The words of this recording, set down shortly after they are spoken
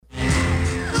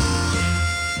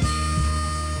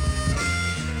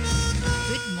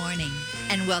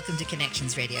and welcome to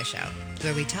Connections Radio Show,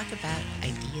 where we talk about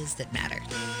ideas that matter.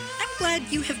 I'm glad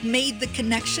you have made the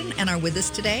connection and are with us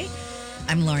today.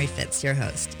 I'm Laurie Fitz, your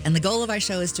host, and the goal of our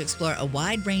show is to explore a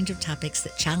wide range of topics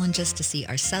that challenge us to see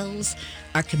ourselves,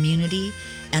 our community,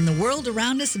 and the world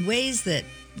around us in ways that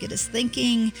get us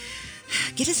thinking,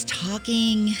 get us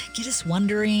talking, get us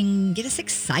wondering, get us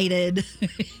excited,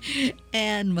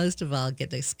 and most of all,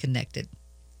 get us connected.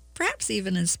 Perhaps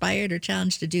even inspired or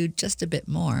challenged to do just a bit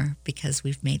more because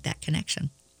we've made that connection.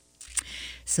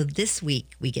 So this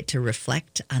week, we get to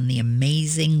reflect on the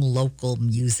amazing local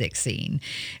music scene.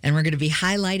 And we're going to be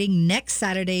highlighting next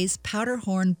Saturday's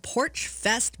Powderhorn Porch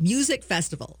Fest Music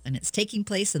Festival. And it's taking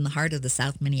place in the heart of the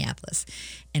South Minneapolis.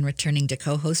 And returning to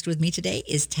co-host with me today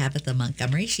is Tabitha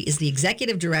Montgomery. She is the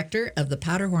executive director of the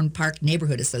Powderhorn Park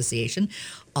Neighborhood Association,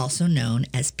 also known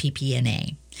as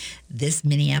PPNA. This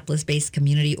Minneapolis-based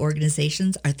community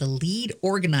organizations are the lead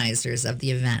organizers of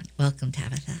the event. Welcome,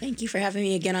 Tabitha. Thank you for having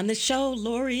me again on the show,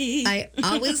 Laurie. I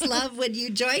always love when you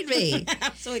join me.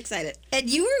 I'm so excited. And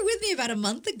you were with me about a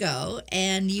month ago,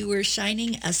 and you were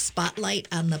shining a spotlight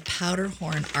on the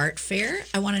Powderhorn Art Fair.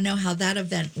 I want to know how that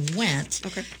event went,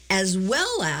 Okay. as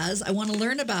well as I want to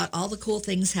learn about all the cool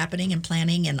things happening and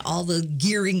planning and all the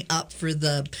gearing up for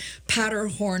the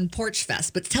Powderhorn Porch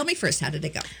Fest. But tell me first, how did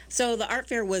it go? So the art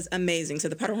fair was amazing. So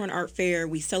the Powderhorn Art Fair,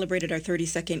 we celebrated our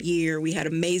 32nd year. We had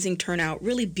amazing turnout,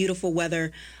 really beautiful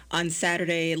weather on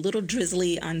Saturday, a little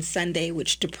drizzly on Sunday,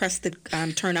 which depressed the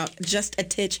turnout just a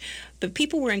titch. But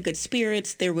people were in good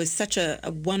spirits. There was such a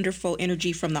wonderful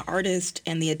energy from the artists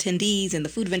and the attendees and the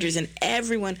food vendors and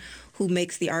everyone who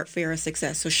makes the art fair a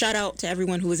success. So shout out to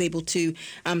everyone who was able to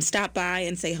stop by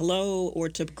and say hello or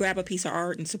to grab a piece of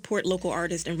art and support local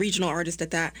artists and regional artists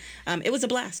at that. It was a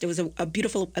blast. It was a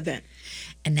beautiful event.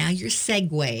 And now you're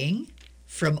segueing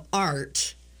from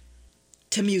art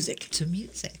To music. to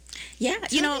music. Yeah.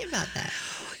 Tell me about that.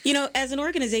 As an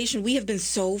organization, we have been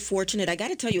so fortunate. I got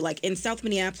to tell you, like in South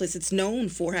Minneapolis, it's known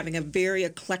for having a very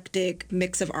eclectic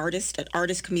mix of artists, an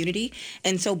artist community.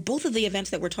 And so both of the events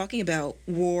that we're talking about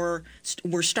were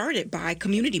started by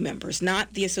community members,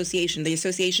 not the association. The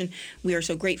association, we are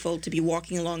so grateful to be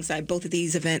walking alongside both of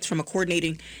these events from a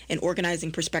coordinating and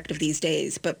organizing perspective these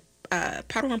days. But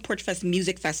Powderhorn Porch Fest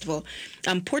Music Festival.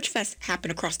 Porch Fest happen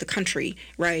across the country,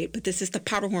 right? But this is the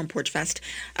Powderhorn Porch Fest.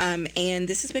 And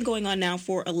this has been going on now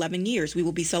for 11 years. We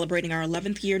will be celebrating our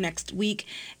 11th year next week.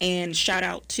 And shout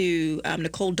out to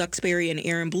Nicole Duxbury and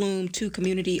Aaron Bloom, two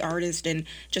community artists and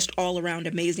just all around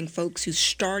amazing folks who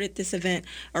started this event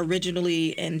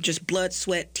originally, and just blood,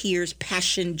 sweat, tears,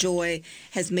 passion, joy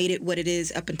has made it what it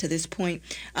is up until this point.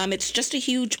 It's just a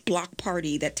huge block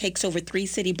party that takes over 3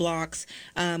 city blocks.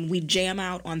 We jam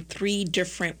out on 3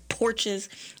 different porches,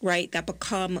 right, that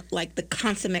become like the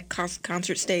consummate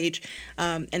concert stage.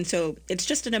 And so it's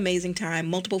just an amazing time.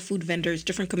 Multiple food vendors,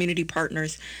 different community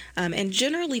partners. And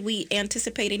generally, we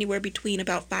anticipate anywhere between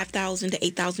about 5,000 to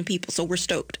 8,000 people. So we're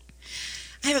stoked.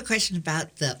 I have a question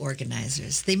about the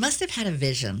organizers. They must have had a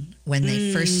vision when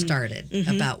they first started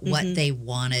about what they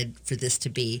wanted for this to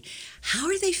be. How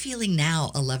are they feeling now,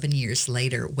 11 years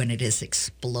later, when it has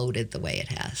exploded the way it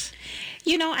has?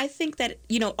 I think that,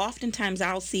 oftentimes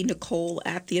I'll see Nicole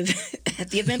at the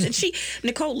events, and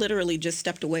Nicole literally just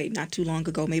stepped away not too long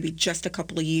ago, maybe just a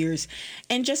couple of years,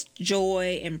 and just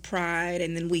joy and pride,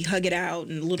 and then we hug it out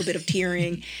and a little bit of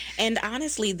tearing. And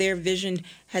honestly, their vision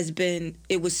has been,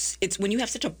 it's when you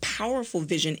have such a powerful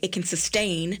vision, it can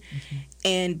sustain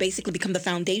and basically become the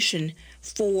foundation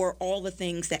for all the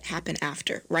things that happen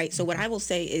after, right? So what I will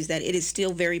say is that it is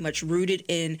still very much rooted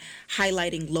in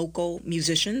highlighting local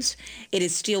musicians. It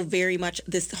is still very much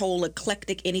this whole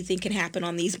eclectic, anything can happen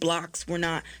on these blocks. We're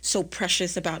not so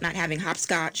precious about not having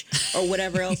hopscotch or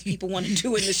whatever else people want to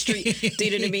do in the street. Do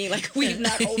you know what I mean? Like, we've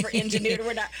not over-engineered.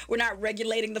 We're not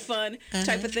regulating the fun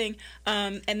type of thing.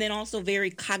 And then also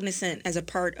very cognizant as a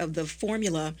part of the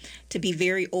formula to be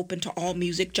very open to all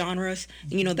music genres.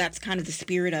 That's kind of the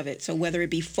spirit of it. So whether it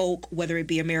be folk, whether it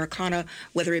be Americana,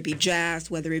 whether it be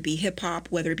jazz, whether it be hip hop,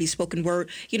 whether it be spoken word,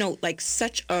 like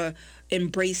such a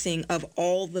embracing of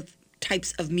all the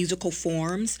types of musical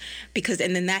forms,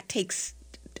 and then that takes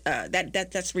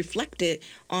that's reflected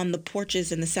on the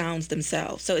porches and the sounds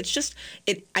themselves. So it's just,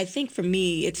 I think for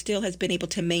me, it still has been able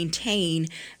to maintain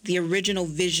the original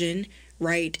vision,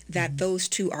 right, that those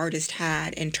two artists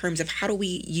had in terms of how do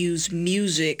we use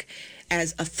music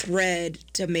as a thread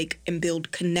to make and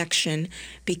build connection,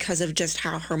 because of just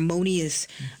how harmonious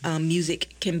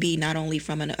music can be, not only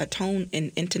from a tone and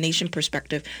intonation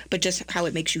perspective, but just how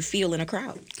it makes you feel in a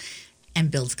crowd. And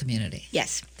builds community.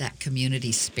 Yes. That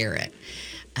community spirit.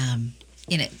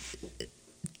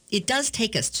 it does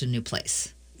take us to a new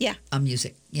place. Yeah.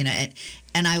 Music,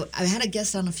 and I had a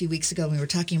guest on a few weeks ago, and we were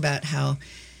talking about how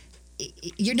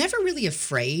you're never really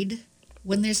afraid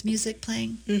when there's music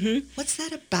playing. Mm-hmm. What's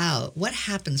that about? What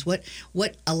happens? What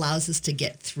allows us to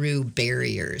get through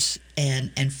barriers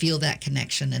and feel that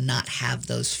connection and not have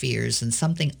those fears, and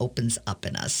something opens up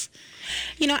in us?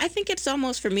 I think it's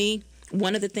almost, for me,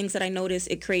 one of the things that I notice,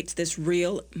 it creates this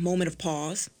real moment of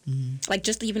pause. Mm-hmm. Like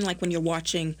just even like when you're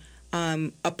watching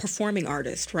a performing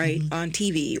artist, right, mm-hmm. on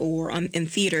TV or in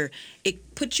theater,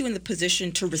 it puts you in the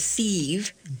position to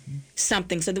receive mm-hmm.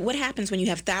 something. So what happens when you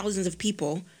have thousands of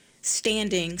people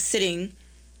standing, sitting,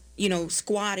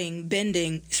 squatting,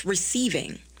 bending,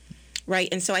 receiving, right?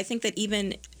 And so I think that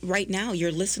even right now,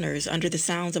 your listeners, under the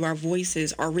sounds of our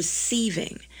voices, are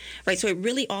receiving, right? So it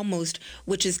really almost,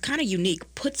 which is kind of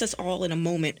unique, puts us all in a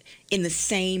moment in the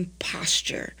same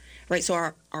posture, right? So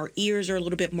our ears are a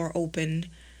little bit more open,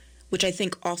 which I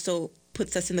think also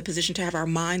puts us in the position to have our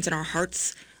minds and our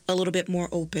hearts a little bit more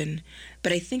open.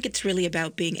 But I think it's really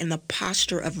about being in the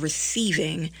posture of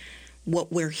receiving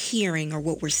what we're hearing or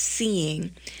what we're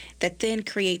seeing, that then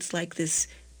creates like this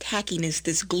tackiness,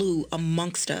 this glue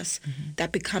amongst us mm-hmm.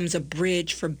 that becomes a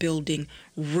bridge for building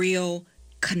real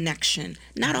connection.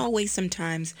 Not always,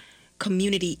 sometimes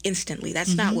community instantly.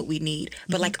 That's mm-hmm. not what we need.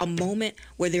 But mm-hmm. like a moment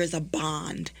where there's a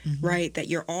bond, mm-hmm. right? That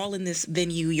you're all in this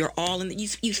venue, you're all in, you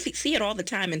see it all the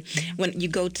time. And mm-hmm. when you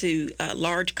go to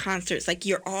large concerts, like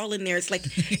you're all in there. It's like,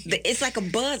 it's like a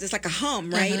buzz, it's like a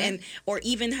hum, right? Uh-huh. And, or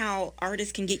even how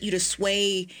artists can get you to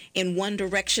sway in one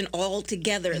direction all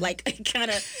together, like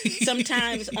kind of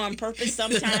sometimes on purpose,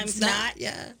 sometimes not.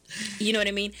 Yeah. You know what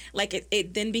I mean? Like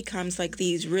it then becomes like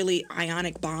these really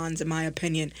ionic bonds, in my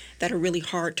opinion, that are really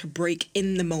hard to break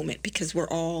in the moment, because we're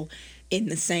all in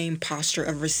the same posture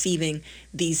of receiving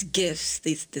these gifts,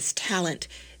 this talent,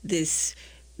 this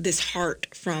heart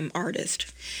from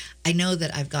artists. I know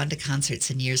that I've gone to concerts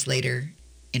and years later,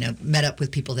 met up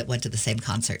with people that went to the same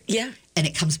concert. Yeah. And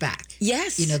it comes back.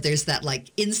 Yes. There's that like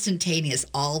instantaneous,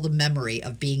 all the memory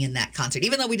of being in that concert.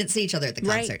 Even though we didn't see each other at the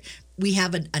concert, right. We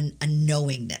have a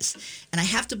knowingness. And I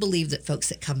have to believe that folks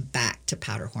that come back to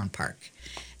Powderhorn Park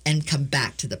and come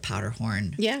back to the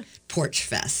Powderhorn Porch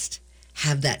Fest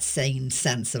have that same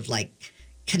sense of like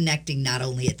connecting not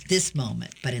only at this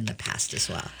moment, but in the past as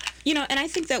well. And I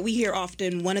think that we hear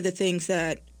often, one of the things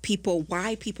that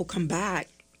why people come back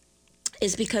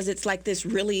is because it's like this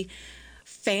really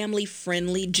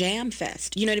family-friendly jam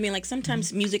fest. You know what I mean? Like sometimes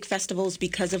mm-hmm. music festivals,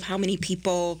 because of how many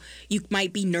people, you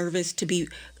might be nervous to be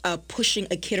pushing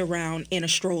a kid around in a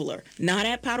stroller. Not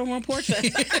at Powderhorn Porch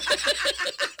Fest.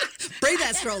 Bring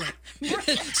that stroller.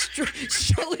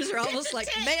 Strollers are almost like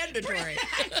mandatory.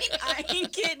 I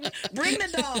ain't kidding. Bring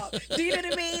the dog. Do you know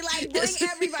what I mean? Like, bring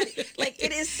everybody. Like,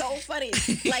 it is so funny.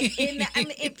 Like,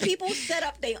 if people set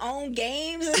up their own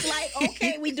games, it's like,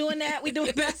 okay, we doing that. We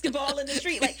doing basketball in the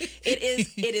street. Like,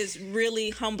 it is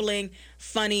really humbling,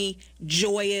 funny,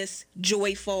 joyous,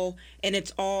 joyful, and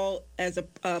it's all as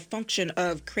a function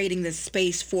of creating this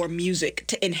space for music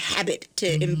to inhabit,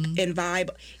 to mm-hmm.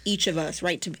 Imbibe each of us,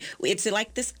 right? It's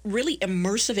like this really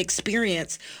immersive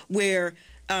experience where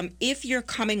if you're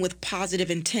coming with positive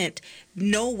intent,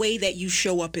 no way that you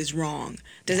show up is wrong.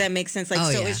 Does that make sense? Like,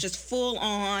 it's just full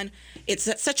on.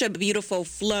 It's such a beautiful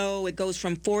flow. It goes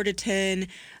from 4 to 10.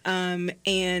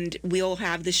 And we'll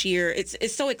have this year,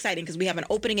 it's so exciting because we have an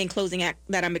opening and closing act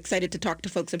that I'm excited to talk to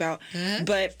folks about. Uh-huh.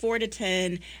 But 4 to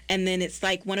 10, and then it's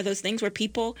like one of those things where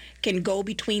people can go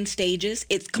between stages.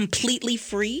 It's completely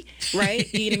free,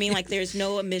 right? You know what I mean? Like there's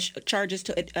no charges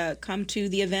to come to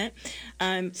the event.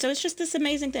 So it's just this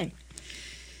amazing thing.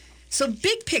 So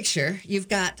big picture, you've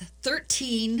got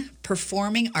 13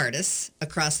 performing artists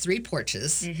across 3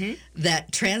 porches mm-hmm.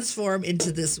 that transform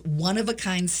into this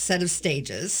one-of-a-kind set of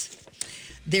stages.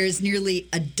 There's nearly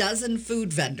a dozen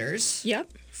food vendors.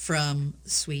 Yep. From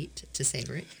sweet to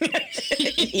savory.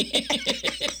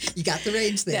 You got the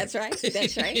range there. That's right.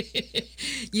 That's right.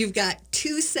 You've got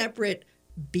 2 separate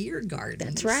beer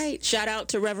gardens. That's right. Shout out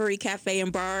to Reverie Cafe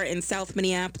and Bar in South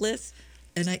Minneapolis.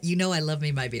 And I love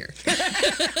me my beer.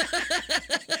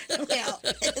 Well,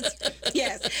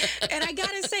 yes. And I got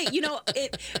to say,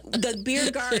 the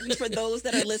beer gardens, for those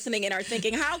that are listening and are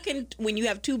thinking, how can, when you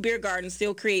have 2 beer gardens,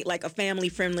 still create like a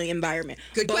family-friendly environment?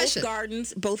 Good question.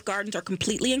 Both gardens are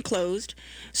completely enclosed.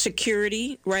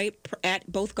 Security, right, at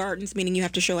both gardens, meaning you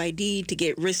have to show ID to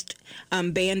get wrist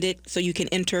banded so you can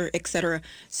enter, etc.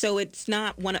 So it's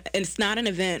not an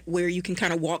event where you can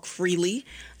kind of walk freely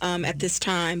at this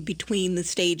time between the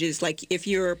stages. Like if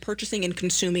you're purchasing and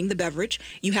consuming the beverage,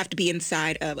 you have to be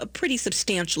inside of a pretty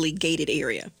substantially gated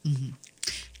area. Mm-hmm.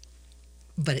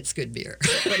 But it's good beer.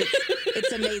 But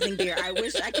it's amazing beer. I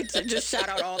wish I could just shout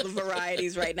out all the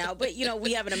varieties right now. But,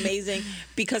 we have an amazing,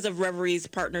 because of Reverie's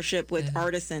partnership with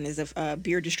Artisan, is a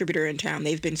beer distributor in town.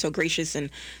 They've been so gracious and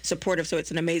supportive, so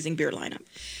it's an amazing beer lineup.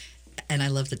 And I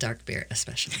love the dark beer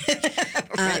especially.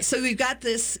 Right. So we've got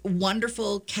this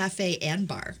wonderful cafe and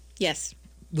bar. Yes.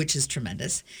 Which is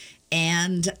tremendous.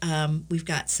 And we've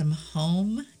got some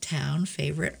hometown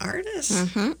favorite artists.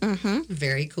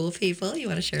 Very cool people. You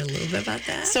want to share a little bit about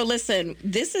that? So listen,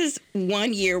 this is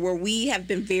one year where we have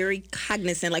been very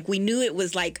cognizant. Like, we knew it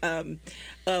was like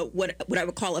what I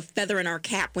would call a feather in our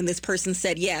cap when this person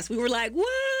said yes. We were like, what?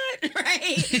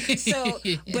 Right? So,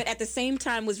 but at the same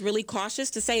time was really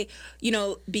cautious to say,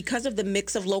 because of the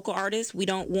mix of local artists, we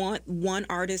don't want one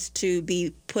artist to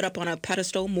be put up on a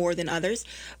pedestal more than others.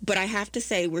 But I have to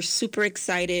say, we're super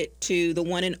excited to the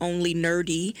one and only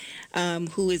Nerdy,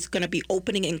 who is going to be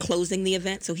opening and closing the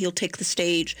event. So he'll take the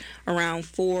stage around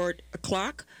 4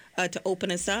 o'clock. To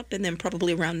open us up, and then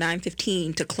probably around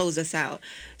 9:15 to close us out.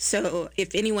 So if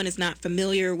anyone is not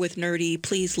familiar with Nerdy,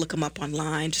 please look him up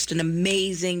online. Just an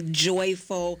amazing,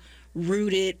 joyful,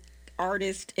 rooted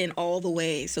artist in all the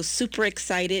ways. So super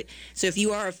excited. So if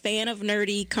you are a fan of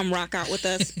Nerdy, come rock out with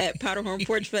us at Powderhorn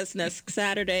Porch Fest next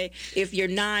Saturday. If you're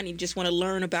not and you just want to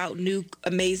learn about new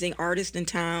amazing artists in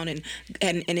town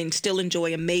and still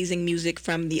enjoy amazing music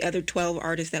from the other 12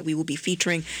 artists that we will be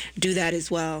featuring, do that as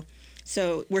well.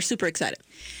 So we're super excited.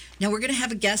 Now we're going to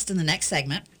have a guest in the next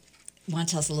segment. Want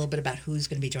to tell us a little bit about who's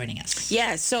going to be joining us?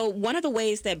 Yeah, so one of the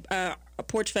ways that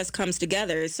Porch Fest comes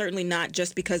together is certainly not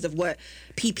just because of what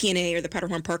PPNA or the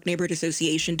Powderhorn Park Neighborhood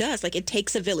Association does. Like, it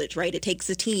takes a village, right? It takes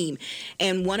a team.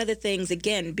 And one of the things,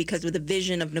 again, because of the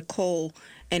vision of Nicole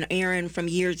and Aaron from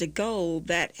years ago,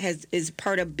 that is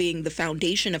part of being the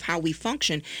foundation of how we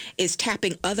function, is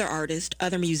tapping other artists,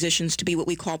 other musicians, to be what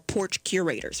we call porch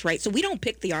curators, right? So we don't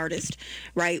pick the artist,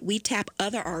 right? We tap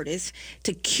other artists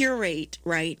to curate,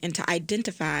 right, and to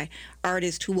identify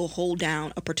artists who will hold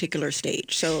down a particular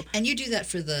stage. So, and you do that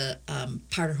for the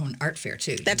Powderhorn Art Fair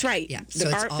too. That's right. Yeah.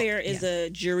 The art fair is a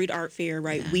juried art fair,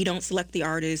 right? Yeah. We don't select the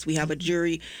artists. We have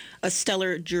a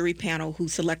stellar jury panel who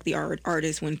select the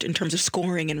artists in terms of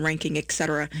scoring and ranking,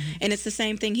 etc. And it's the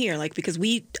same thing here, like, because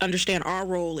we understand our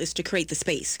role is to create the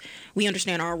space. We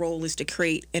understand our role is to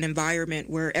create an environment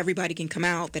where everybody can come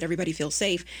out, that everybody feels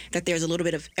safe, that there's a little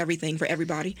bit of everything for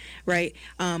everybody, right?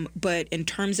 But in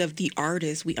terms of the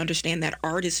artists, we understand that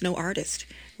artists know artists,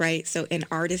 right? So an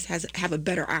artist have a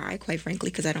better eye, quite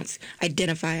frankly, because I don't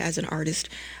identify as an artist,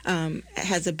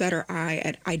 has a better eye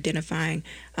at identifying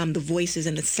the voices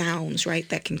and the sounds, right,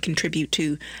 that can contribute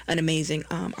to an amazing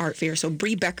art fair. So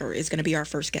Bree Becker is going to be our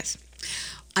first guest.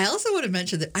 I also want to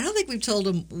mention that I don't think we've told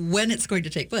them when it's going to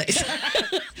take place.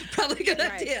 Probably a good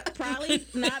idea. Probably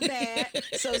not bad.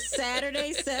 So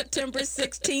Saturday, September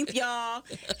 16th, y'all,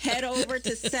 head over to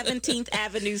 17th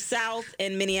Avenue South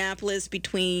in Minneapolis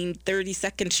between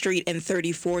 32nd Street and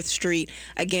 34th Street.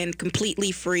 Again,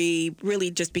 completely free,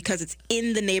 really just because it's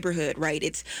in the neighborhood, right?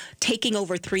 It's taking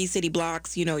over 3 city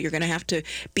blocks. You're going to have to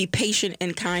be patient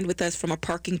and kind with us from a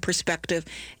parking perspective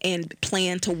and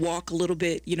plan to walk a little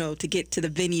bit, to get to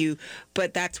the venue,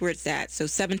 but that's where it's at. So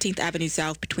 17th Avenue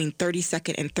South between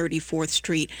 32nd and 34th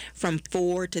Street from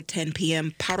 4 to 10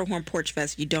 p.m. Powderhorn Porch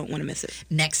Fest. You don't want to miss it.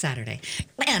 Next Saturday.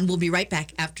 And we'll be right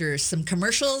back after some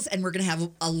commercials, and we're going to have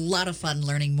a lot of fun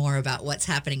learning more about what's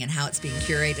happening and how it's being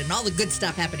curated and all the good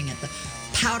stuff happening at the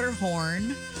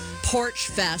Powderhorn Porch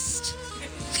Fest.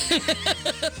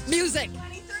 Music.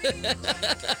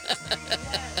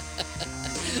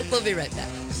 We'll be right back.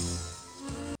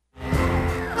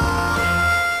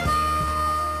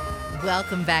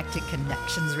 Welcome back to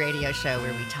Connections Radio Show,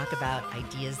 where we talk about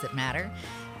ideas that matter.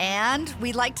 And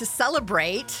we like to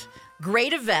celebrate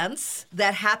great events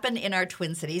that happen in our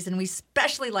Twin Cities, and we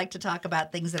especially like to talk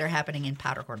about things that are happening in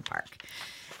Powderhorn Park.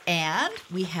 And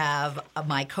we have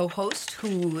my co-host,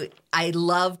 who I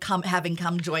love having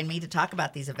come join me to talk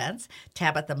about these events,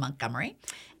 Tabitha Montgomery.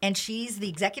 And she's the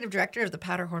executive director of the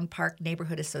Powderhorn Park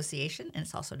Neighborhood Association, and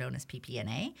it's also known as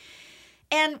PPNA.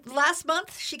 And last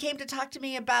month, she came to talk to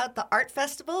me about the art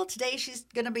festival. Today, she's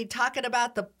going to be talking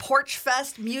about the Porch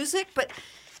Fest music. But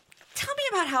tell me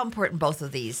about how important both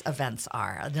of these events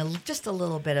are. Just a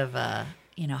little bit of a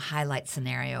highlight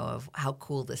scenario of how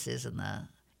cool this is in the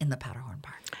Powderhorn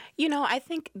Park. I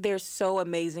think they're so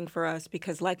amazing for us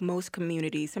because, like most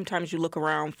communities, sometimes you look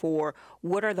around for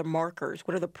what are the markers,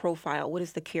 what are the profile, what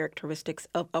is the characteristics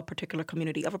of a particular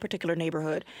community, of a particular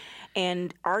neighborhood,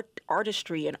 and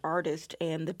artistry and artists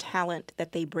and the talent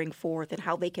that they bring forth and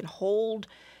how they can hold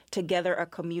together a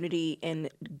community in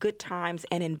good times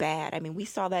and in bad. I mean, we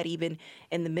saw that even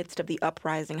in the midst of the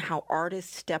uprising, how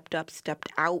artists stepped up and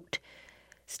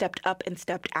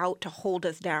stepped out to hold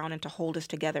us down and to hold us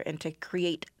together and to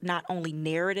create not only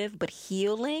narrative but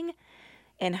healing,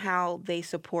 and how they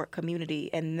support community.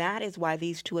 And that is why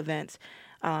these two events,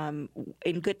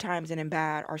 in good times and in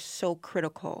bad, are so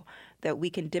critical, that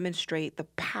we can demonstrate the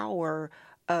power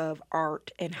of art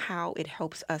and how it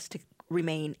helps us to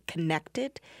remain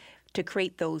connected, to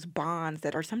create those bonds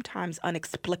that are sometimes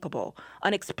unexplainable,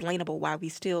 why we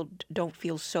still don't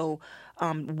feel so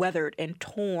weathered and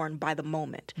torn by the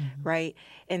moment, right?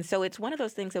 And so it's one of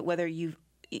those things that whether you've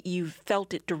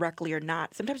felt it directly or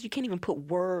not, sometimes you can't even put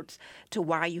words to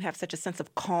why you have such a sense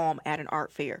of calm at an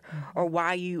art fair, or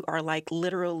why you are like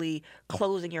literally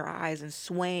closing your eyes and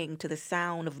swaying to the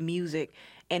sound of music,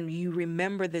 and you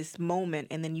remember this moment,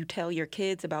 and then you tell your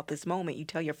kids about this moment, you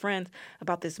tell your friends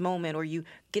about this moment, or you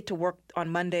get to work on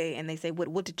Monday and they say,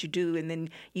 what did you do? And then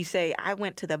you say, I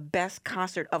went to the best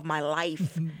concert of my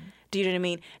life. Do you know what I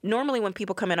mean? Normally when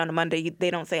people come in on a Monday,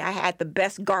 they don't say, I had the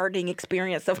best gardening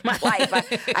experience of my life.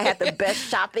 I had the best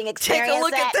shopping experience. Take a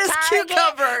look at this Target.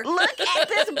 cucumber. Look at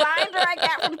this binder I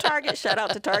got from Target. Shout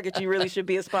out to Target. You really should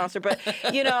be a sponsor. But,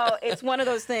 it's one of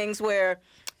those things where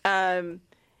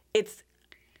it's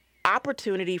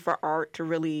opportunity for art to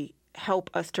really help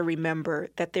us to remember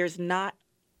that there's not,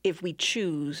 if we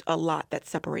choose, a lot that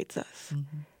separates us.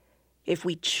 If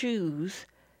we choose,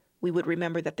 we would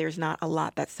remember that there's not a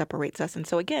lot that separates us. And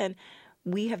so again,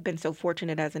 we have been so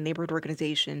fortunate as a neighborhood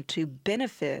organization to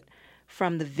benefit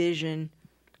from the vision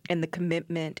and the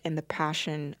commitment and the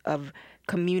passion of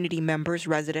community members,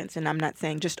 residents, and I'm not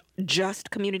saying just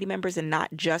community members and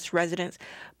not just residents,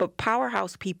 but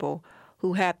powerhouse people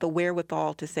who had the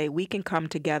wherewithal to say we can come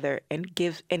together and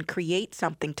give and create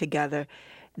something together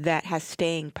that has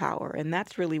staying power. And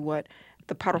that's really what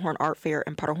the Powderhorn Art Fair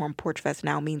and Powderhorn Porch Fest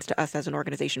now means to us as an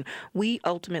organization. We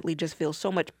ultimately just feel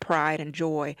so much pride and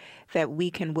joy that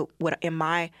we can, what in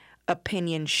my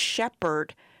opinion,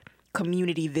 shepherd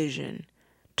community vision,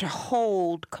 to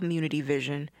hold community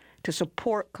vision, to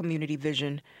support community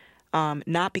vision,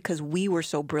 not because we were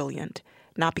so brilliant,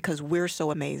 not because we're so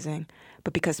amazing,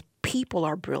 but because people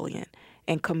are brilliant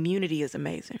and community is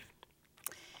amazing.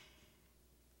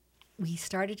 We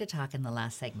started to talk in the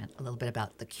last segment a little bit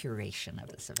about the curation of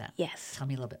this event. Yes. Tell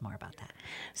me a little bit more about that.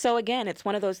 So again, it's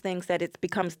one of those things that it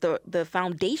becomes the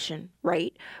foundation,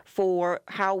 right, for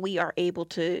how we are able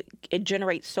to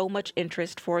generate so much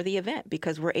interest for the event,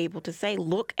 because we're able to say,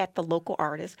 look at the local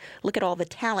artists, look at all the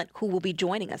talent who will be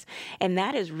joining us. And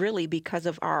that is really because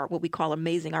of our, what we call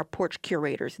our porch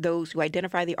curators, those who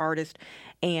identify the artist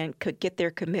and could get their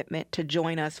commitment to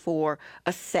join us for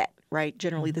a set. Right.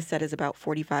 Generally, the set is about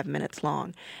 45 minutes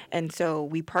long. And so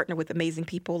we partner with amazing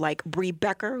people like Bree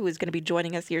Becker, who is going to be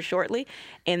joining us here shortly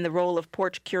in the role of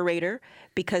porch curator,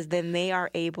 because then they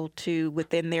are able to,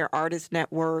 within their artist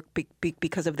network,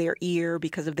 because of their ear,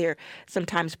 because of their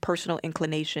sometimes personal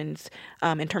inclinations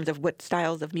in terms of what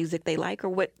styles of music they like or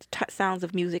what sounds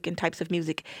of music and types of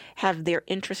music have their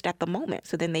interest at the moment.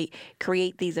 So then they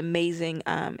create these amazing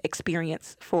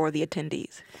experience for the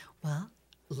attendees. Well,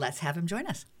 let's have him join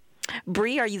us.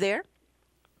 Bree, are you there?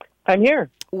 I'm here.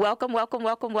 Welcome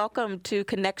to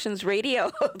Connections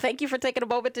Radio. Thank you for taking a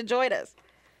moment to join us.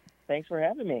 Thanks for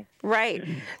having me. Right.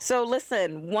 So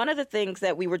listen, one of the things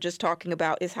that we were just talking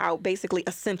about is how basically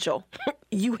essential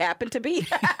you happen to be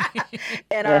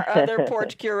and our other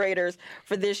porch curators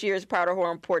for this year's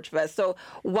Powderhorn Porch Fest. So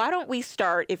why don't we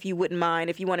start, if you wouldn't mind,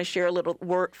 if you want to share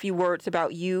a few words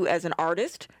about you as an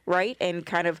artist, right, and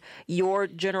kind of your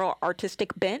general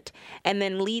artistic bent, and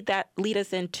then lead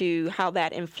us into how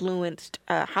that influenced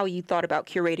how you thought about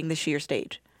curating this year's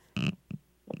stage.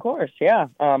 Of course, yeah.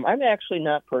 I'm actually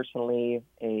not personally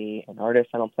an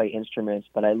artist. I don't play instruments,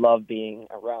 but I love being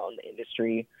around the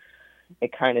industry.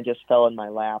 It kind of just fell in my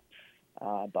lap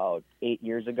about 8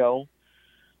 years ago.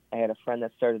 I had a friend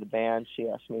that started the band. She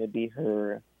asked me to be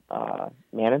her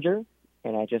manager,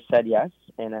 and I just said yes.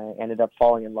 And I ended up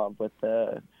falling in love with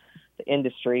the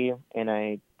industry, and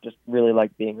I just really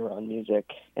like being around music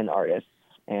and artists,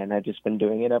 and I've just been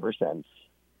doing it ever since.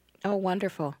 Oh,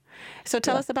 wonderful. So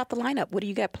tell us about the lineup. What do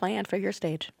you got planned for your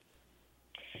stage?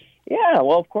 Yeah,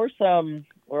 well, of course, we're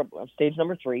on stage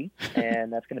number 3,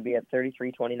 and that's going to be at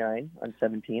 3329 on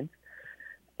 17th.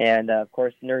 And, of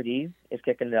course, Nerdy is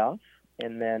kicking it off.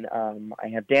 And then I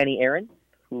have Danny Aaron,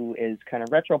 who is kind of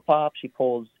retro pop. She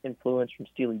pulls influence from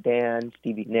Steely Dan,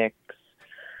 Stevie Nicks.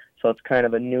 So it's kind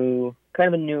of a new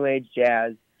age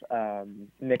jazz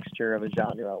mixture of a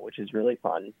genre, which is really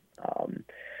fun.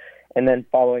 And then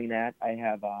following that, I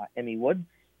have Emmy Woods,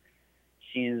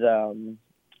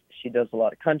 She does a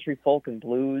lot of country, folk, and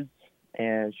blues,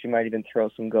 and she might even throw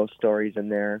some ghost stories in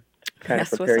there to kind of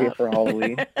prepare you for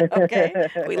Halloween. Okay,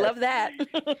 we love that.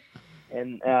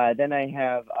 And then I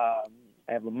have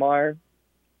Lamar,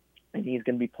 and he's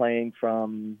going to be playing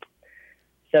from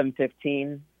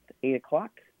 7:15 to 8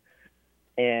 o'clock.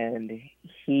 And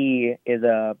he is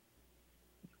a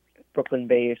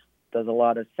Brooklyn-based, does a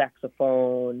lot of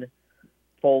saxophone,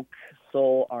 folk,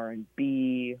 soul,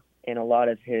 R&B, and a lot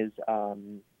of his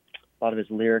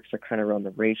lyrics are kind of around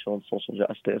the racial and social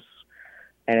justice.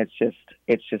 And it's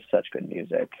just such good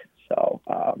music. So,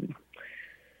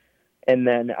 and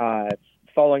then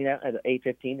following that at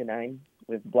 8:15 to 9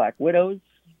 with Black Widows,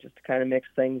 just to kind of mix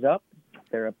things up.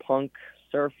 They're a punk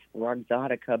surf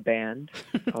rockzotica band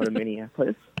out of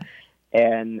Minneapolis,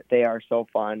 and they are so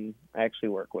fun. I actually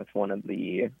work with one of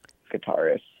the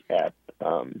guitarists at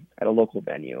a local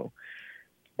venue.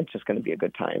 It's just going to be a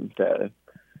good time to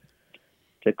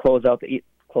close out the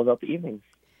evening.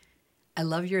 I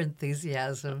love your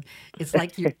enthusiasm. It's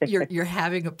like you're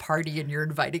having a party and you're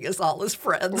inviting us all as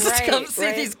friends to come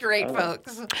see these great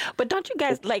folks. But don't you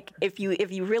guys, like, if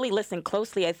you really listen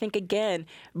closely, I think, again,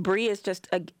 Bree is just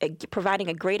providing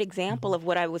a great example of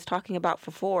what I was talking about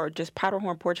before. Just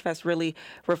Powderhorn Porch Fest really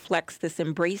reflects this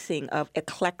embracing of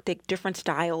eclectic, different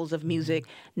styles of music,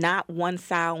 not one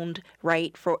sound,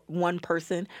 right, for one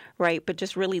person, right, but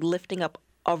just really lifting up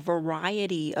a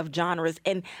variety of genres.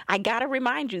 And I got to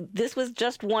remind you, this was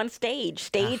just one stage,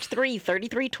 stage 3,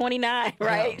 3329,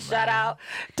 right? Oh, shout out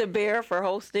to Bear for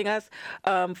hosting us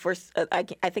for, I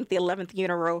think, the 11th year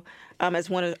in a row as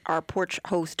one of our porch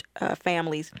host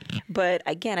families. But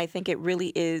again, I think it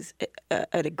really is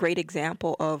a great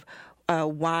example of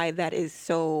why that is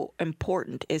so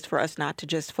important, is for us not to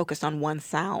just focus on one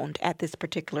sound at this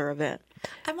particular event.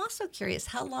 I'm also curious,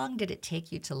 how long did it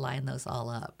take you to line those all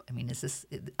up? I mean,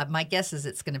 my guess is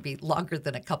it's going to be longer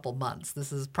than a couple months.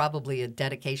 This is probably a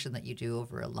dedication that you do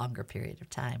over a longer period of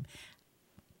time.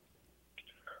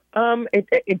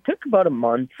 It took about a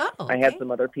month. Oh, okay. I had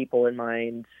some other people in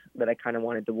mind that I kind of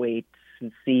wanted to wait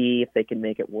and see if they can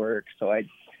make it work. So I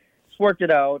just worked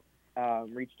it out.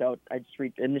 Reached out. I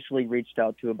just initially reached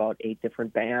out to about 8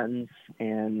 different bands,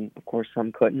 and of course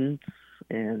some couldn't.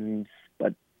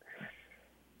 But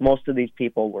most of these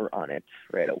people were on it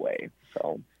right away.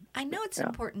 So I know it's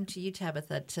important to you,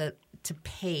 Tabitha, to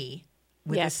pay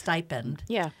with a stipend.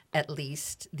 At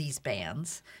least these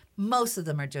bands. Most of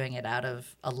them are doing it out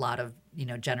of a lot of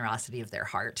generosity of their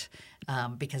heart,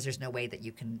 because there's no way that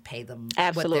you can pay them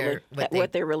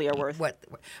what they really are worth.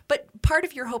 But part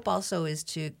of your hope also is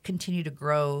to continue to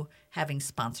grow having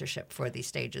sponsorship for these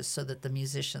stages, so that the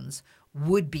musicians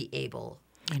would be able,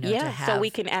 to have so we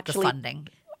can actually the funding.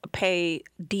 Pay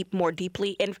more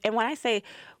deeply. And when I say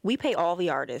we pay all the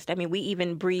artists, I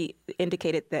mean, Bree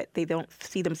indicated that they don't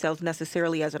see themselves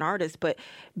necessarily as an artist, but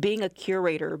being a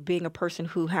curator, being a person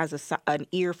who has an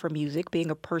ear for music,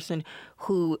 being a person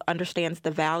who understands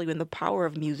the value and the power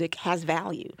of music has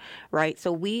value, right?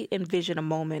 So we envision a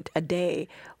moment, a day,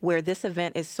 where this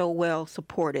event is so well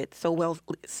supported, so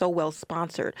well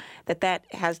sponsored, that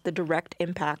has the direct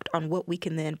impact on what we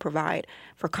can then provide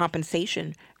for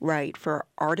compensation, right, for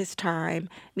artist time.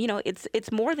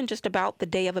 It's more than just about the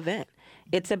day of event.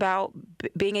 It's about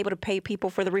being able to pay people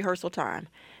for the rehearsal time,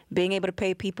 being able to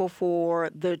pay people for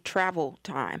the travel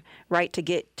time, right, to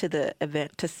get to the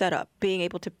event, to set up, being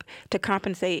able to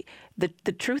compensate.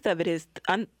 The truth of it is,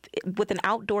 with an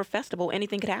outdoor festival,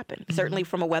 anything could happen, certainly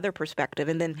from a weather perspective.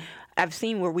 And then I've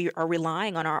seen where we are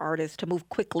relying on our artists to move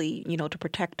quickly, to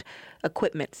protect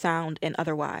equipment, sound, and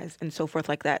otherwise, and so forth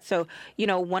like that. So,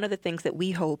 one of the things that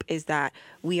we hope is that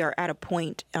we are at a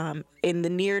point in the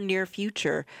near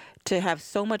future to have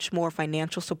so much more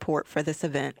financial support for this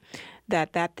event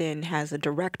that then has a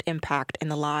direct impact in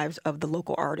the lives of the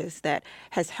local artists that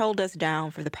has held us down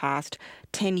for the past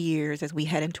 10 years as we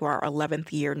head into our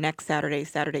 11th year next Saturday,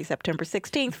 September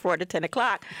 16th, 4 to 10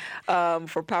 o'clock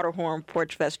for Powderhorn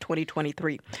Porch Fest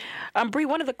 2023. Bree,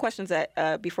 one of the questions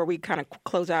that before we kind of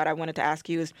close out, I wanted to ask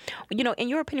you is, in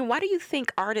your opinion, why do you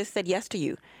think artists said yes to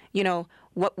you?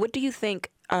 What do you think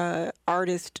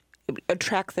artists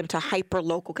attracts them to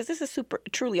hyper-local? Because this is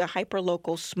truly a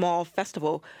hyper-local, small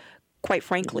festival, quite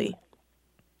frankly.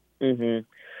 A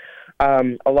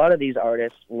lot of these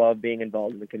artists love being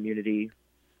involved in the community.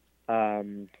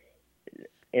 To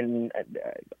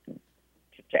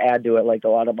add to it, like a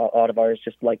lot of artists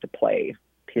just like to play,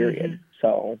 period.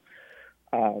 So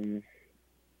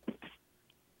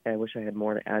I wish I had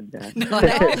more to add to that. No.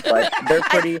 But they're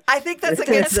pretty. I think that's a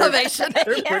good summation.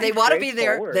 They want to be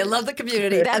there. straightforward. They love the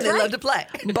community, and they love to play.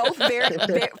 Both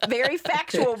very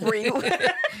factual, Bree.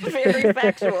 Very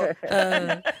factual.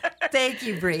 Thank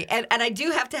you, Bree. And I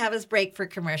do have to have us break for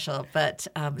commercial, but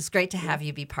it's great to have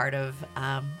you be part of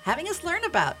having us learn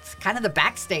about kind of the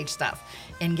backstage stuff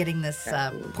in getting this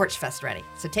Porch Fest ready.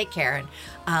 So take care,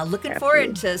 and looking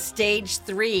forward to stage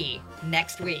 3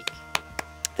 next week.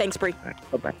 Thanks, Bree. All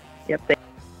right, bye-bye. Yep.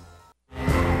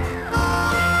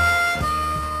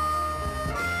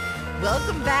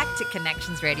 Welcome back to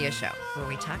Connections Radio Show, where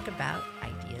we talk about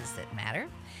ideas that matter.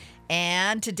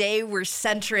 And today we're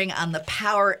centering on the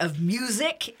power of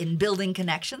music in building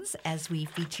connections as we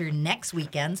feature next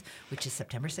weekend's, which is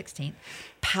September 16th,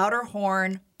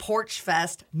 Powderhorn Porch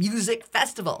Fest Music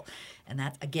Festival. And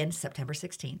that's, again, September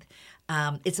 16th.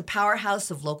 It's a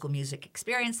powerhouse of local music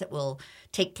experience that will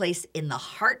take place in the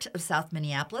heart of South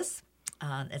Minneapolis.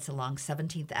 It's along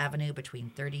 17th Avenue between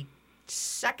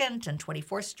 32nd and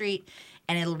 24th Street,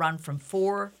 and it'll run from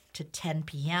 4 to 10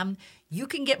 p.m. You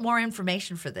can get more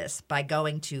information for this by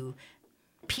going to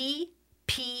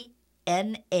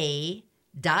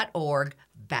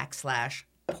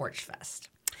ppna.org/PorchFest.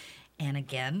 And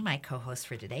again, my co-host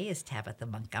for today is Tabitha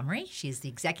Montgomery. She's the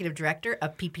executive director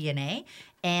of PPNA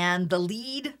and the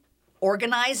lead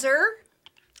organizer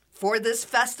for this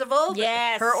festival.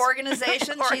 Yes. Her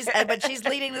organization. She's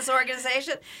leading this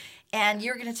organization. And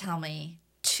you're going to tell me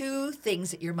 2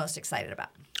 things that you're most excited about.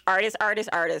 Artist,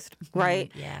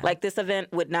 right? Yeah. Like, this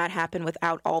event would not happen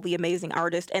without all the amazing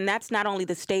artists. And that's not only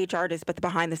the stage artists, but the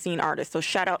behind-the-scene artists. So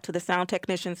shout out to the sound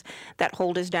technicians that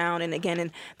hold us down. And again, in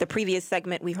the previous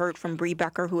segment, we heard from Bree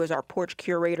Becker, who is our porch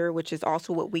curator, which is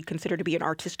also what we consider to be an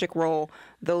artistic role,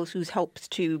 those who helps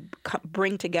to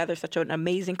bring together such an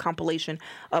amazing compilation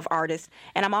of artists.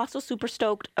 And I'm also super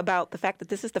stoked about the fact that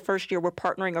this is the first year we're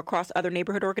partnering across other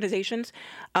neighborhood organizations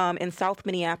in South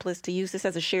Minneapolis to use this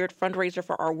as a shared fundraiser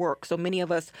for our work. So many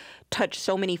of us touch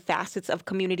so many facets of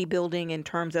community building in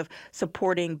terms of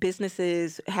supporting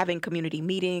businesses, having community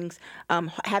meetings,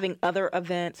 having other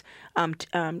events,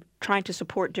 trying to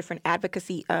support different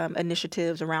advocacy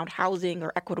initiatives around housing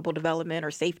or equitable development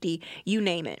or safety, you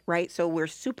name it, right? So we're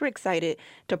super excited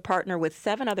to partner with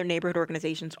 7 other neighborhood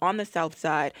organizations on the South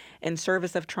Side in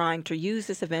service of trying to use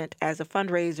this event as a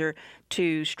fundraiser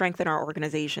to strengthen our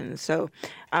organizations. So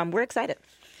we're excited.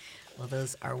 Well,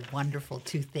 those are wonderful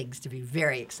 2 things to be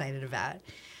very excited about.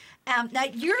 Now,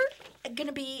 you're going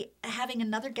to be having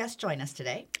another guest join us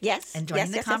today. Yes. And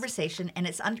joining the conversation. And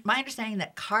it's my understanding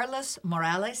that Carlos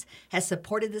Morales has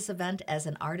supported this event as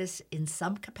an artist in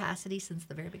some capacity since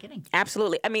the very beginning.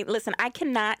 Absolutely. I mean, listen, I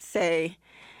cannot say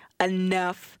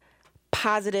enough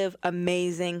positive,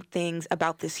 amazing things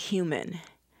about this human.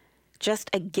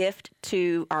 Just a gift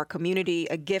to our community,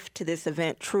 a gift to this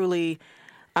event, truly.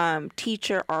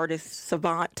 Teacher, artist,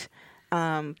 savant,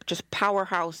 just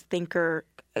powerhouse thinker,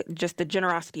 just the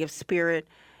generosity of spirit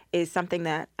is something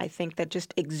that I think that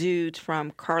just exudes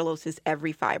from Carlos's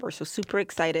every fiber. So super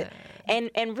excited.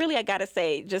 And really, I got to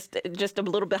say, just a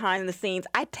little behind the scenes,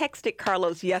 I texted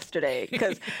Carlos yesterday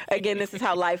because, again, this is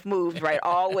how life moves, right?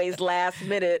 Always last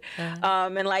minute.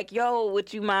 And like, yo,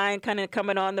 would you mind kind of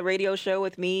coming on the radio show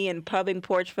with me and pubbing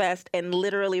Porch Fest? And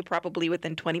literally probably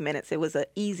within 20 minutes, it was an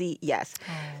easy yes.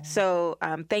 So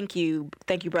thank you,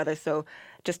 brother. So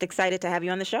just excited to have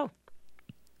you on the show.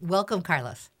 Welcome,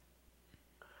 Carlos.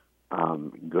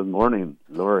 Good morning,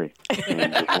 Laurie,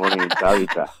 and good morning,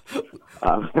 Tabitha.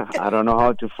 I don't know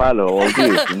how to follow all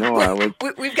this.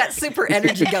 We've got super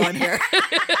energy going here.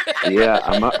 Yeah,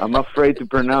 I'm afraid to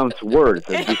pronounce words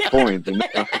at this point.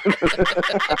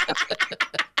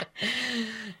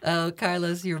 Oh,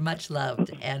 Carlos, you're much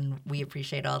loved, and we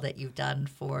appreciate all that you've done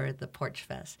for the Porch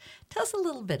Fest. Tell us a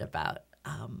little bit about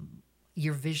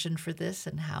your vision for this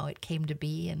and how it came to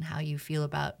be and how you feel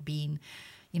about being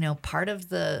part of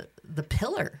the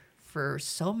pillar for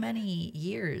so many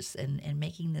years and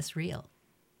making this real.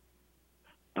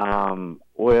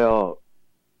 Well,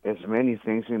 as many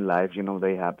things in life,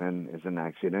 they happen as an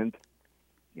accident.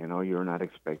 You're not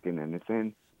expecting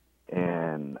anything.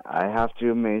 And I have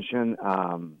to mention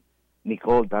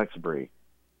Nicole Duxbury.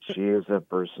 She is a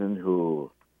person who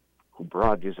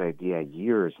brought this idea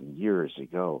years and years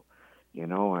ago,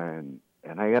 and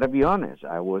I got to be honest,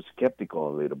 I was skeptical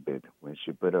a little bit when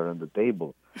she put it on the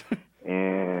table.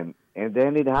 and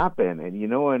then it happened. And,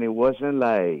 and it wasn't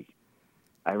like,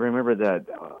 I remember that,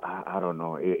 I don't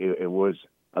know, it was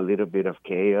a little bit of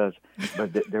chaos.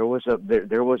 But there was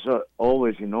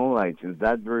always, like since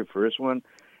that very first one,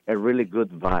 a really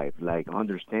good vibe, like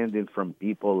understanding from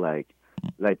people, like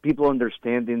people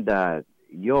understanding that,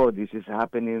 yo, this is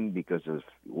happening because of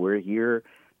we're here,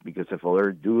 because of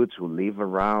other dudes who live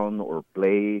around or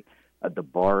play at the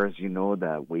bars,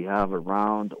 that we have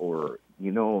around, or,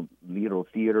 little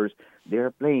theaters.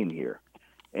 They're playing here.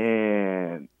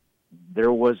 And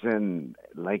there wasn't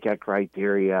like a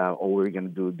criteria, oh, we're going to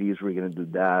do this, we're going to do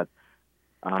that.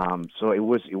 So it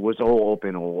was all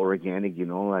open or organic,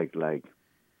 like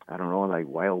I don't know, like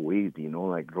wild weed,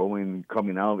 like growing,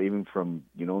 coming out even from,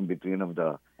 in between of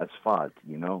the asphalt,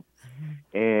 The little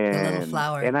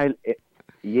flower. And I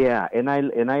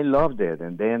loved it.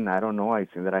 And then I don't know, I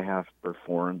think that I have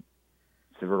performed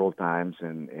several times,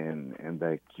 and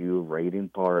the Q rating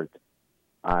part,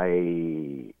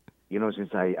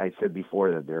 since I said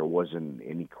before that there wasn't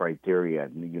any criteria,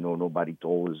 nobody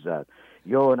told us that,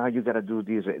 now you got to do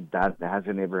this. That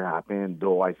hasn't ever happened,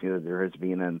 though I feel that there has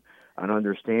been an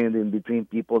understanding between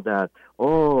people that,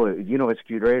 as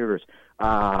curators,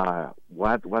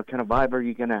 what kind of vibe are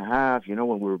you going to have,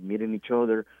 when we're meeting each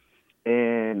other?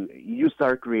 And you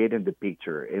start creating the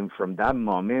picture. And from that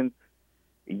moment,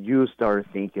 you start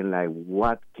thinking, like,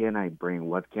 what can I bring?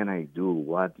 What can I do?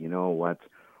 What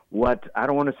I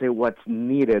don't want to say what's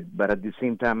needed, but at the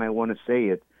same time, I want to say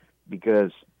it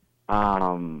because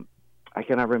I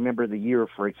cannot remember the year.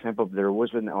 For example, there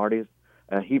was an artist,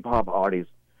 a hip-hop artist,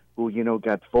 who,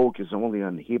 got focused only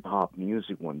on hip-hop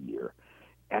music one year.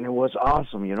 And it was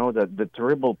awesome, the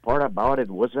terrible part about it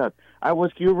was that I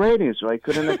was curating, so I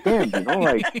couldn't attend,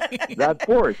 like that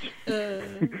porch.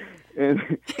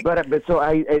 But so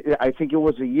I think it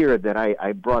was a year that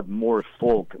I brought more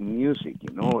folk music,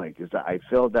 because I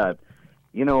felt that,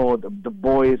 the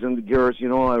boys and the girls,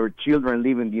 our children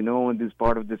living, in this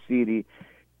part of the city,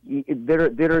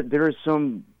 there are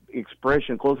some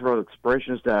cultural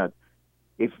expressions that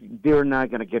if they're not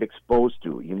going to get exposed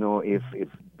to, if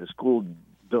the school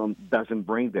doesn't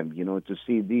bring them, to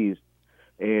see these,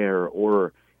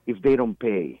 or if they don't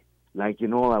pay. Like,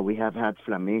 we have had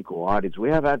flamenco artists. We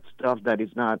have had stuff that is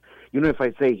not, if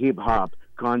I say hip-hop,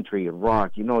 country,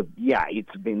 rock,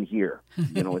 it's been here.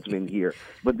 It's been here.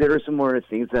 But there are some more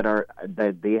things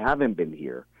that they haven't been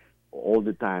here all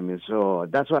the time. And so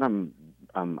that's what I'm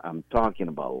talking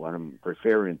about, what I'm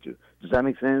referring to. Does that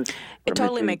make sense? It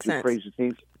totally makes sense. Crazy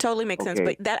things? Totally makes sense.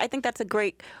 But I think that's a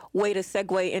great way to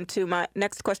segue into my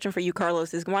next question for you,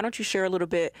 Carlos, is why don't you share a little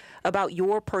bit about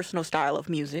your personal style of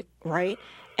music, right?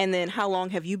 And then how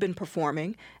long have you been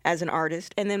performing as an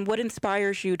artist? And then what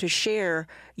inspires you to share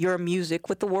your music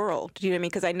with the world? Do you know what I mean?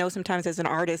 Because I know sometimes as an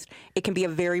artist, it can be a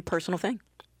very personal thing.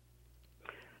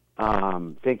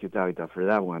 Thank you, Tabitha, for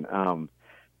that one.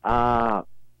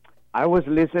 I was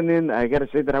listening. I got to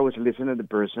say that I was listening to the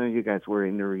person you guys were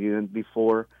interviewing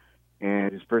before,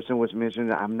 and this person was mentioning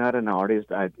that I'm not an artist.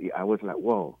 I was like,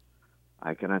 whoa,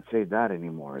 I cannot say that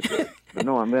anymore. But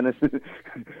no, I'm gonna say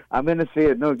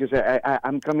it. No, because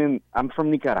I'm from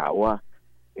Nicaragua,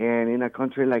 and in a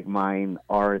country like mine,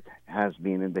 art has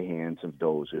been in the hands of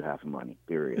those who have money.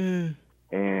 Period.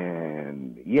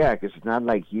 And yeah, because it's not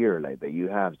like here, like that. You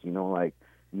have, like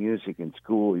music in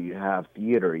school. You have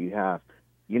theater. You have.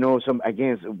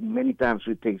 Many times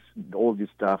we take all this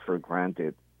stuff for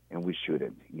granted, and we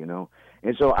shouldn't,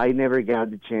 And so I never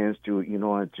got the chance to,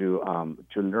 to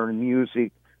learn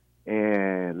music,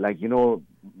 and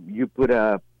you put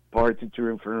a partiture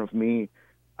in front of me,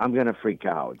 I'm gonna freak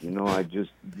out, I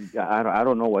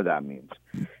don't know what that means,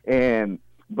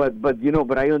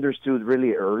 but I understood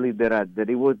really early that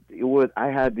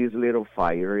I had this little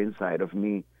fire inside of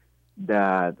me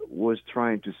that was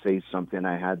trying to say something.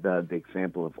 I had the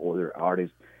example of other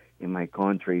artists in my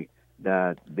country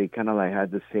that they kind of like had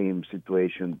the same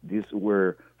situation. These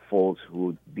were folks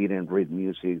who didn't read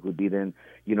music, who didn't,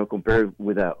 compare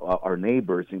with our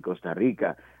neighbors in Costa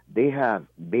Rica. They have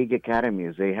big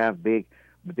academies. They have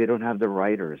but they don't have the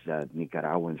writers that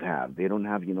Nicaraguans have. They don't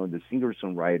have, the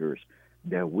singer-songwriters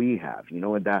that we have.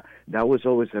 And that was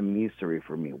always a mystery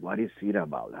for me. What is it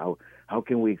about? How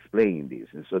can we explain this?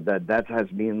 And so that has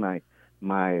been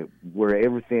my where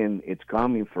everything it's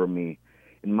coming from me.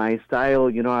 In my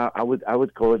style, I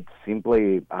would call it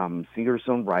simply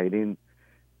singer-songwriting.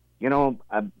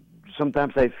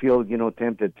 Sometimes I feel,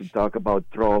 tempted to talk about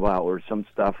trova or some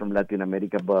stuff from Latin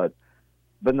America, but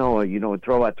no,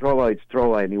 trova, it's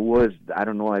trova, and it was, I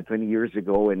don't know, like 20 years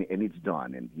ago, and it's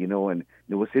done. And, and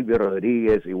it was Silvio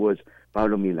Rodriguez, it was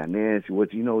Pablo Milanés, it was,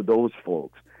 those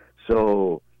folks.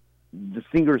 So the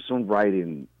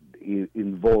singer-songwriting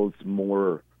involves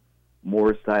more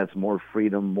styles, more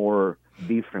freedom, more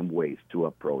different ways to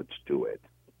approach to it.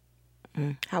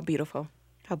 How beautiful.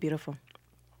 How beautiful.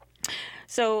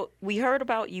 So we heard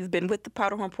about you've been with the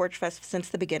Powderhorn Porch Fest since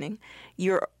the beginning.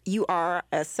 You are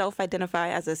self-identify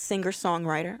as a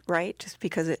singer-songwriter, right? Just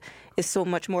because it is so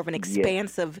much more of an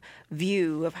expansive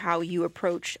view of how you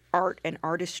approach art and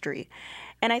artistry.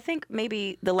 And I think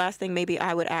maybe the last thing maybe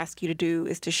I would ask you to do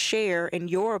is to share, in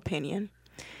your opinion,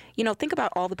 think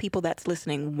about all the people that's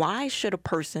listening. Why should a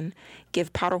person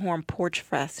give Powderhorn Porch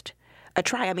Fest a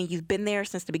try? I mean, you've been there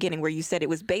since the beginning, where you said it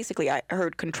was basically, I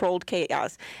heard, controlled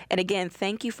chaos. And again,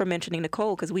 thank you for mentioning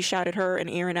Nicole, because we shouted her and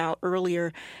Aaron out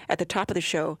earlier at the top of the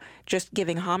show, just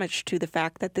giving homage to the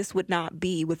fact that this would not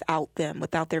be without them,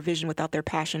 without their vision, without their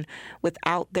passion,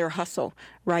 without their hustle,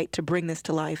 right, to bring this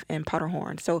to life in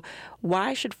Powderhorn. So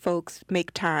why should folks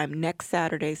make time next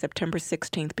Saturday, September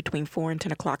 16th, between 4 and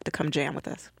 10 o'clock to come jam with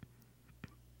us?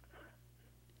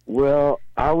 Well,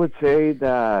 I would say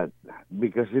that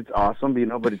because it's awesome,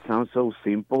 but it sounds so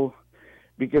simple.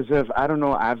 Because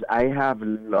I have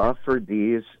love for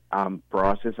this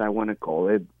process. I want to call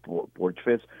it Porch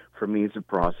Fest. For me, it's a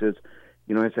process.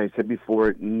 As I said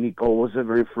before, Nicole was the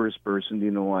very first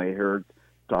person, I heard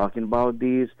talking about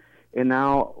this. And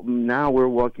now we're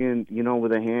walking,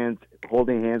 with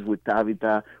holding hands with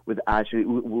Tabitha, with Ashley,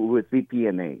 with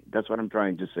VPNA. That's what I'm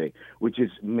trying to say, which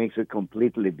makes it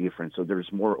completely different. So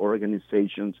there's more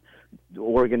organization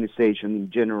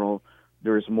in general.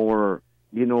 There's more,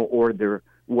 order.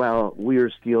 Well, we're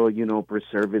still,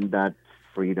 preserving that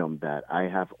freedom that I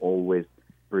have always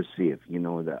perceived,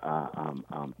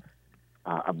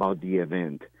 about the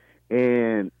event.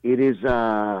 And it is,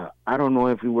 I don't know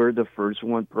if we were the first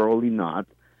one, probably not.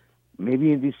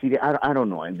 Maybe in this city, I don't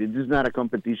know. And this is not a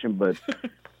competition, but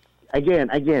again,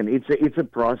 it's a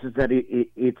process that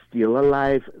it's still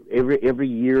alive. Every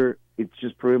year, it's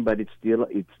just proven, but it's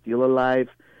still alive.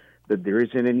 That there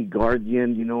isn't any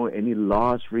guardian, any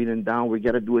laws written down. We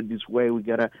gotta do it this way.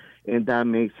 And that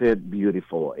makes it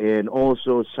beautiful. And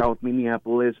also, South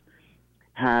Minneapolis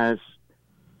has,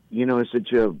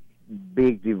 such a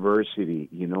big diversity,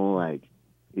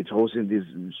 it's hosting this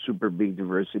super big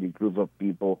diversity group of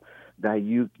people that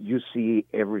you see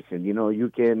everything.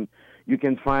 You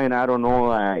can find, I don't know,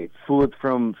 like food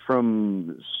from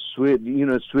Swedish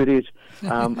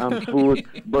food,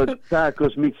 but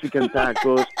tacos, Mexican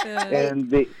tacos,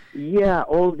 and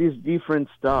all this different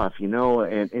stuff,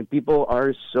 and people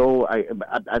are so,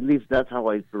 at least that's how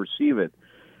I perceive it.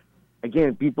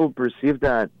 Again, people perceive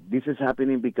that this is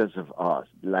happening because of us.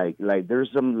 Like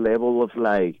there's some level of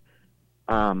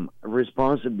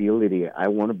responsibility. I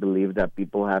want to believe that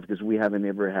people have, because we haven't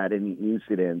ever had any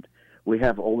incident. We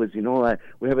have always,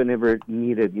 we haven't ever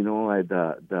needed,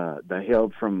 the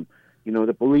help from,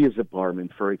 the police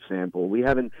department, for example. We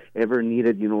haven't ever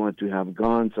needed, to have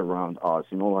guns around us,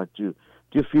 to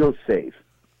feel safe,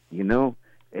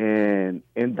 and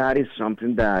that is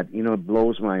something that,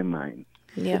 blows my mind.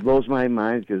 Yeah. It blows my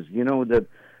mind because, that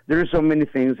there are so many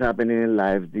things happening in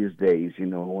life these days,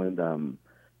 and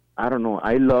I don't know.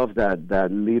 I love that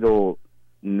little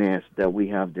nest that we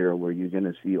have there where you're going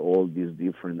to see all these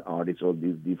different artists, all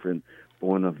these different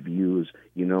point of views,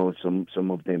 some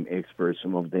of them experts,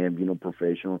 some of them,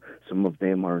 professional, some of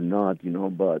them are not,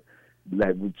 but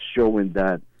like showing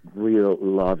that real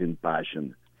love and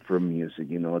passion for music,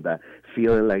 that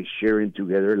feeling like sharing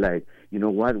together, like,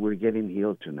 what, we're getting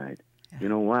healed tonight. You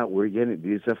know what?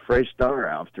 It's a fresh start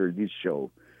after this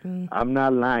show. I'm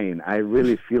not lying. I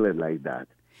really feel it like that.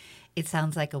 It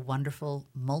sounds like a wonderful,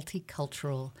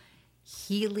 multicultural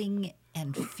healing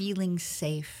and feeling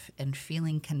safe and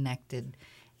feeling connected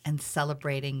and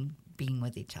celebrating being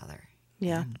with each other.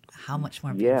 Yeah. And how much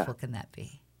more beautiful can that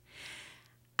be?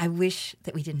 I wish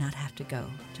that we did not have to go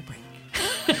to break.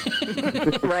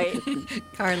 Right.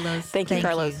 Carlos. Thank you,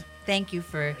 Carlos. Thank you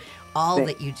for all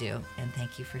that you do, and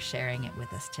thank you for sharing it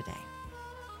with us today.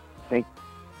 Thank you.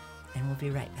 And we'll be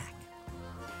right back.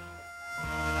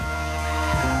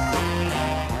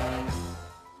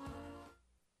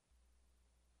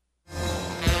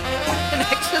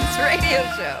 Connections Radio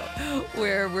Show,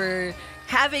 where we're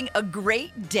having a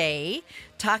great day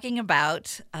talking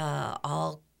about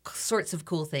all sorts of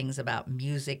cool things about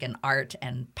music and art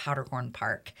and Powderhorn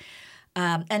Park.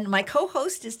 And my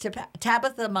co-host is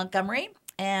Tabitha Montgomery,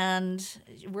 and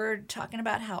we're talking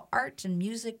about how art and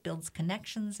music builds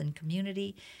connections and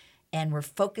community. And we're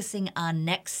focusing on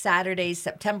next Saturday,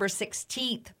 September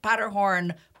 16th,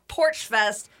 Powderhorn Porch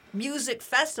Fest Music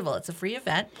Festival. It's a free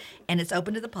event, and it's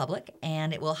open to the public,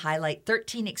 and it will highlight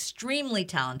 13 extremely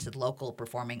talented local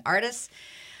performing artists.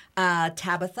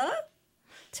 Tabitha,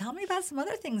 tell me about some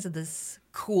other things of this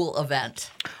cool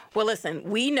event. Well, listen,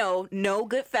 we know no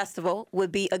good festival would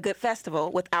be a good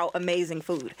festival without amazing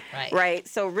food, right?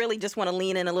 So really just want to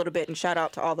lean in a little bit and shout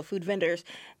out to all the food vendors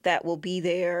that will be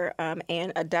there,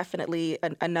 and definitely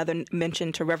another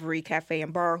mention to Reverie Cafe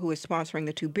and Bar, who is sponsoring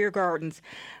the 2 beer gardens.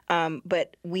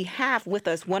 But we have with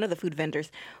us one of the food vendors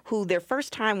who their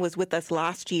first time was with us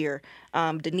last year,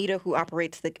 Danita, who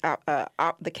operates the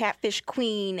Catfish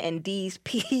Queen and D's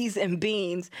Peas and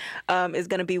Beans, is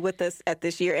going to be with us at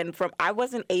this year. And I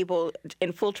wasn't able,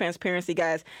 in full transparency,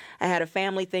 guys, I had a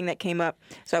family thing that came up,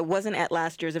 so I wasn't at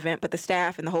last year's event, but the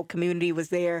staff and the whole community was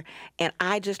there, and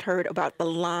I just heard about the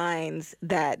lines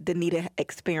that Danita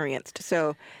experienced.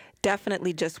 So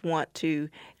definitely just want to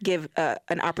give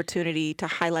an opportunity to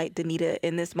highlight Danita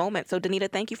in this moment. So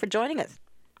Danita, thank you for joining us.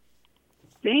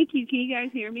 Thank you. Can you guys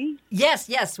hear me?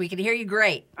 Yes, we can hear you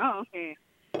great. Oh, okay.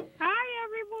 Hi,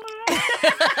 everyone.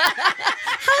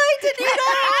 Hi,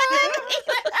 Danita.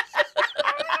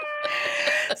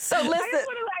 So listen. I just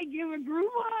want to give a group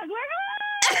hug.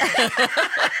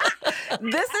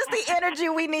 This is the energy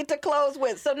we need to close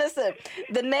with. So listen,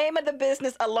 the name of the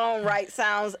business alone, right,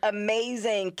 sounds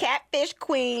amazing. Catfish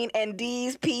Queen and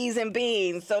D's Peas and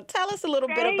Beans. So tell us a little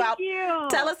bit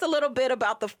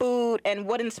about the food and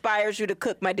what inspires you to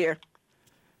cook, my dear.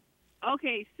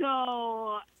 Okay,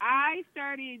 so I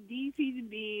started D's Peas and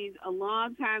Beans a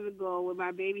long time ago when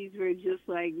my babies were just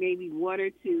like maybe 1 or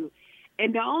 2.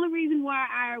 And the only reason why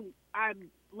I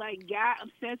got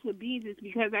obsessed with beans is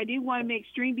because I didn't want to make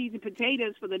string beans and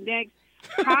potatoes for the next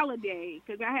holiday,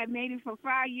 because I had made it for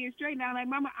 5 years straight. And I'm like,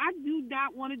 Mama, I do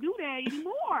not want to do that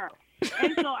anymore.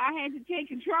 And so I had to take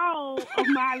control of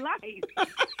my life.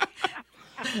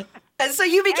 And so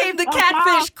you became the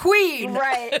Catfish Queen.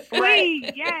 Right.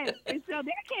 Queen, yes. And so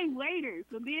that came later.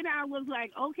 So then I was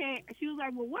like, okay. She was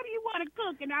like, well, what do you want to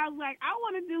cook? And I was like, I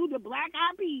want to do the black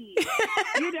eyed peas.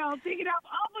 Thinking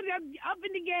up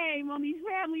in the game on these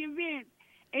family events.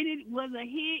 And it was a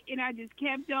hit, and I just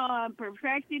kept on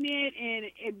perfecting it, and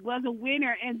it was a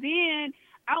winner. And then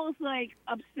I was like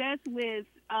obsessed with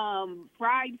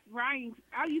frying.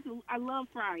 I love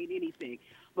frying anything.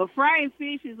 But frying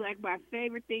fish is like my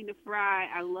favorite thing to fry.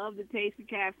 I love the taste of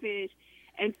catfish.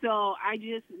 And so I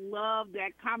just love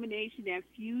that combination, that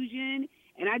fusion,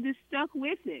 and I just stuck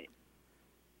with it.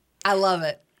 I love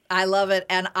it.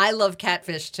 And I love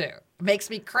catfish too. It makes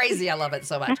me crazy. I love it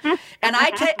so much. And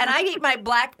I eat my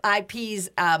black eyed peas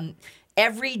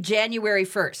every January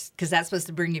 1st, because that's supposed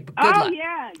to bring you good luck. Oh,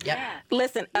 yeah.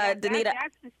 Listen, Danita.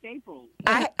 That's the staple.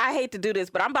 I hate to do this,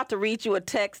 but I'm about to read you a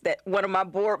text that one of my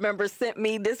board members sent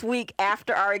me this week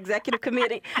after our executive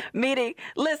committee meeting.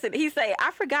 Listen, he say,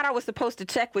 I forgot I was supposed to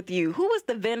check with you. Who was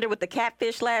the vendor with the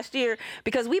catfish last year?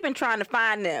 Because we've been trying to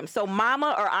find them. So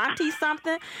mama or auntie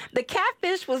something. The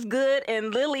catfish was good,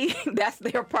 and Lily, that's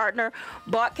their partner,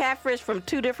 bought catfish from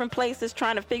 2 different places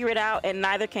trying to figure it out, and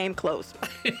neither came close.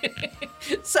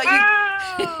 So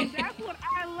that's what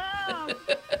I love.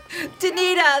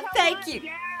 Danita, thank you.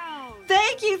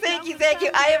 Thank you.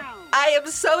 I am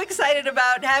so excited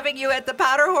about having you at the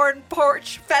Powderhorn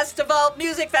Porch Festival,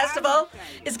 Music Festival.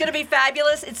 It's going to be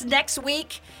fabulous. It's next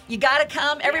week. You got to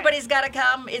come. Everybody's got to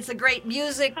come. It's a great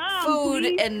music, food,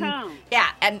 and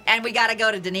and we got to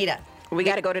go to Danita. We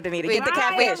got to go to Danita. Get the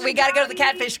catfish. We got to go to the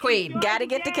Catfish Queen. Got to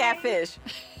get the catfish.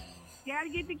 Gotta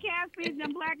get the catfish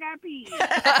and black eyed peas.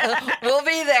 We'll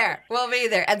be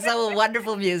there. And so will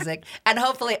wonderful music. And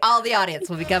hopefully all the audience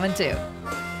will be coming too.